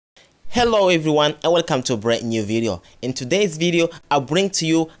Hello everyone and welcome to a brand new video. In today's video, I'll bring to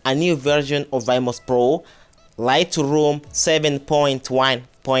you a new version of Vmos Pro, LiteROM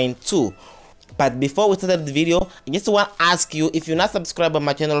 7.1.2. But before we start the video, I just want to ask you, if you're not subscribed on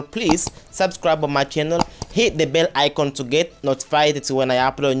my channel, please subscribe on my channel, hit the bell icon to get notified when I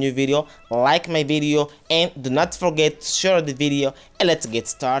upload a new video, like my video, and do not forget to share the video, and let's get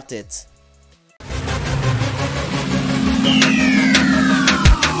started.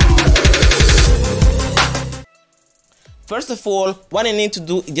 First of all, what I need to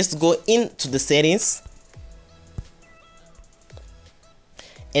do is just go into the settings.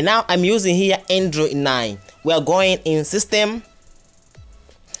 And now I'm using here Android 9. We are going in system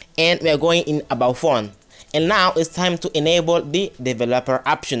and we are going in about phone. And now it's time to enable the developer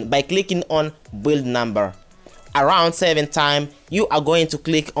option by clicking on build number. Around 7 times, you are going to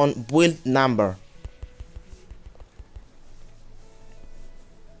click on build number.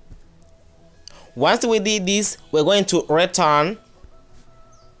 Once we did this, we're going to return,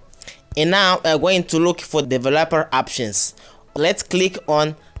 and now we're going to look for developer options. Let's click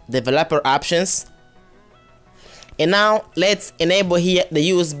on developer options, and now let's enable here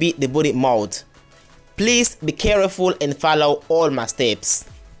the USB debug mode. Please be careful and follow all my steps.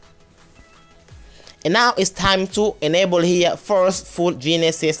 And now it's time to enable here first full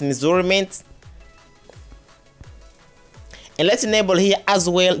GNSS measurement. And let's enable here as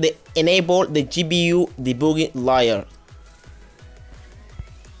well the enable the GPU debugging layer.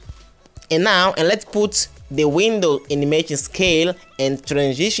 And now let's put the window animation scale and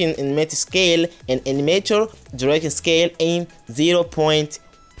transition animation scale and animator duration scale in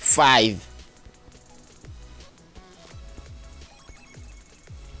 0.5.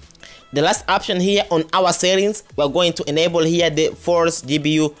 The last option here on our settings, we're going to enable here the force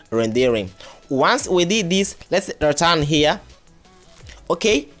GPU rendering. Once we did this, let's return here.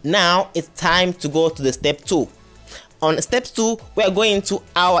 Okay, now it's time to go to the step 2. On step 2, we are going to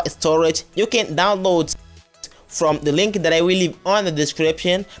our storage. You can download from the link that I will leave on the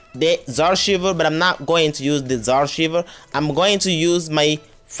description the Zarchiver, but I'm not going to use the Zarchiver. I'm going to use my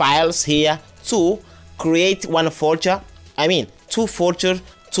files here to create one folder. Two folders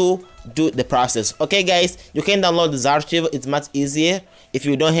to do the process. Okay guys, you can download the Zarchiver. It's much easier if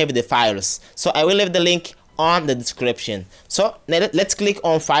you don't have the files. So I will leave the link on the description. So let's click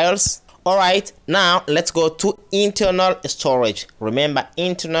on files. Alright, now let's go to internal storage. Remember,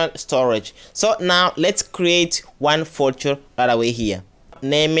 internal storage. So now let's create one folder right away here.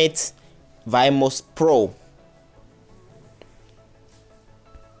 Name it Vmos Pro.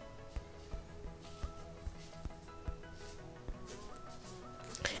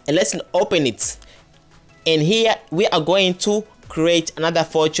 And let's open it. And here we are going to create another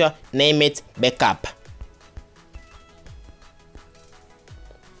folder, name it backup.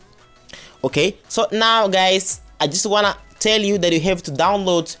 Okay, so now guys, I just wanna tell you that you have to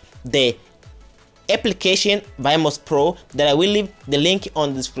download the application Vmos Pro that I will leave the link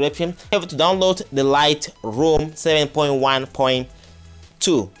on the description. You have to download the LiteROM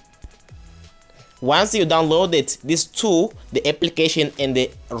 7.1.2. Once you download it, these two, the application and the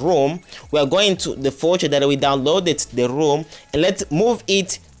ROM, we are going to the folder that we downloaded, the ROM, and let's move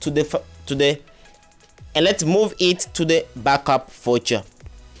it to the backup folder.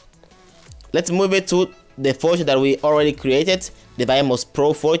 Let's move it to the folder that we already created, the Vmos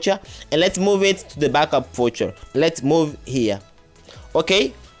Pro folder, and let's move it to the backup folder. Let's move here.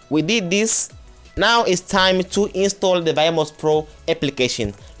 Okay, we did this. Now it's time to install the Vmos Pro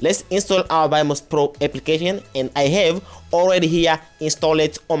application. Let's install our Vmos Pro application, and I have already here installed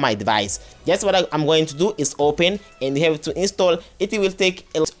it on my device. Just what I'm going to do is open, and you have to install. It will take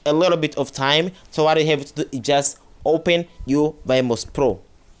a little bit of time, so what you have to do is just open your Vmos Pro.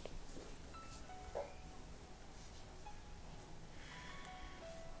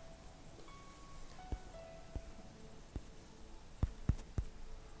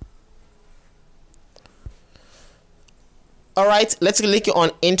 Alright, let's click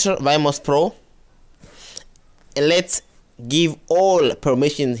on enter Vmos Pro, and let's give all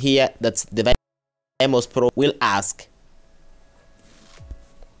permissions here that the Vmos Pro will ask.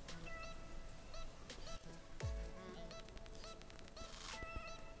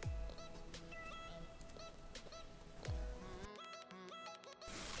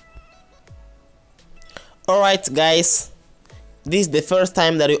 Alright guys, this is the first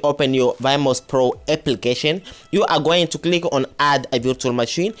time that you open your Vmos Pro application. You are going to click on add a virtual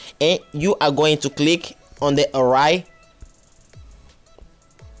machine, and you are going to click on the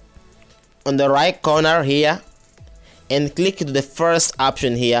right corner here and click to the first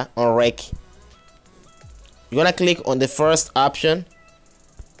option here on rec. You're gonna click on the first option,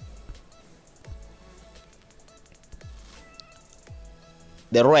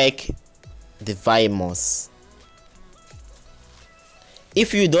 the rec the Vmos.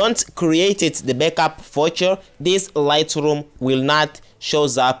 If you don't create it the backup feature, this LiteROM will not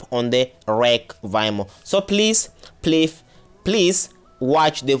shows up on the rec Vmos. So please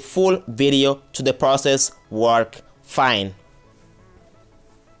watch the full video to the process work fine.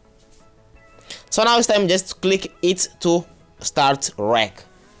 So now it's time just to click it to start rec.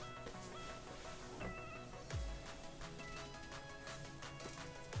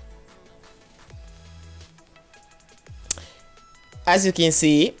 As you can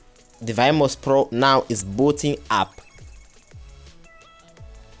see, the Biomos Pro now is booting up.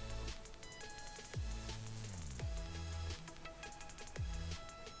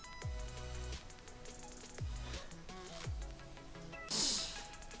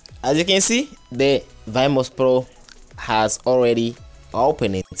 As you can see, the Biomos Pro has already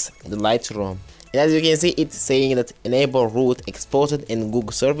opened it, the LiteROM. And as you can see, it's saying that enable root, Xposet, and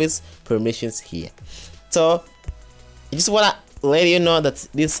Google service permissions here. So I just wanna let you know that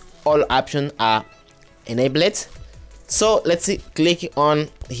these all options are enabled. So let's see, click on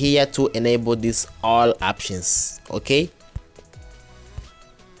here to enable these all options. Okay.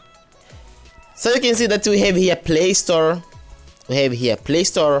 So you can see that we have here Play Store. We have here Play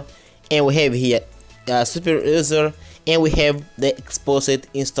Store, and we have here SuperSu, and we have the Xposet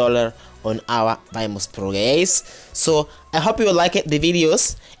installer on our Biomos Pro, guys. So I hope you like the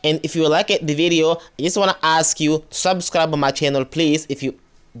videos, and if you like the video, I just want to ask you to subscribe to my channel, please. If you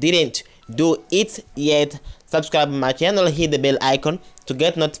didn't do it yet, subscribe to my channel, hit the bell icon to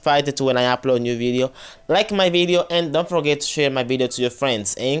get notified when I upload new video. Like my video, and don't forget to share my video to your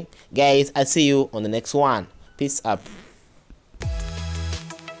friends. And guys, I'll see you on the next one. Peace up.